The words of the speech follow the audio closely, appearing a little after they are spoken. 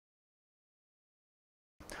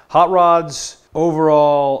Hot rods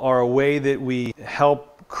overall are a way that we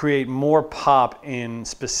help create more pop in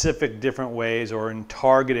specific different ways or in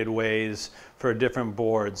targeted ways for different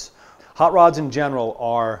boards. Hot rods in general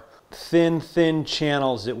are thin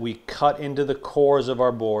channels that we cut into the cores of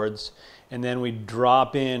our boards, and then we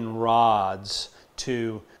drop in rods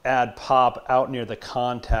to add pop out near the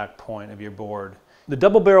contact point of your board. The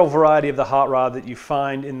double barrel variety of the hot rod that you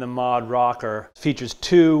find in the mod rocker features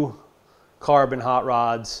 2 carbon hot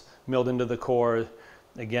rods milled into the core,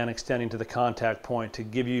 again extending to the contact point to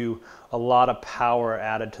give you a lot of power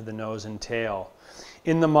added to the nose and tail.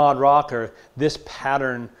 In the mod rocker, this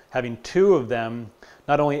pattern, having 2 of them,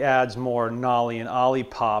 not only adds more nollie and ollie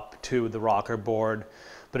pop to the rocker board,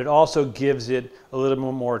 but it also gives it a little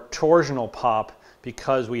bit more torsional pop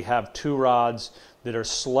because we have 2 rods that are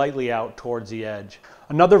slightly out towards the edge.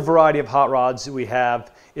 Another variety of hot rods that we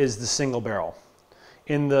have is the single barrel.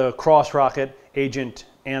 In the cross rocket, Agent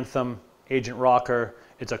Anthem, Agent Rocker,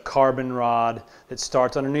 it's a carbon rod that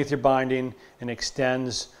starts underneath your binding and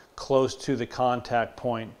extends close to the contact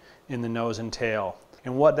point in the nose and tail.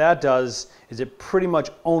 And what that does is it pretty much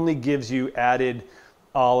only gives you added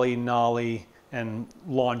ollie, nollie, and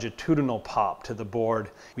longitudinal pop to the board.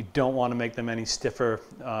 We don't want to make them any stiffer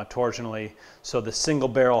torsionally, so the single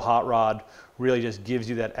barrel hot rod really just gives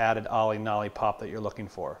you that added ollie, nollie pop that you're looking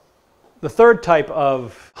for. The third type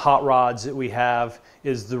of hot rods that we have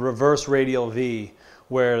is the reverse radial V,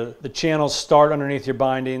 where the channels start underneath your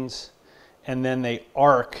bindings and then they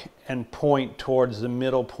arc and point towards the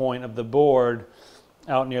middle point of the board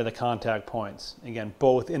out near the contact points. Again,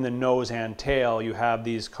 both in the nose and tail you have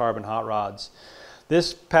these carbon hot rods.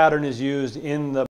 This pattern is used in the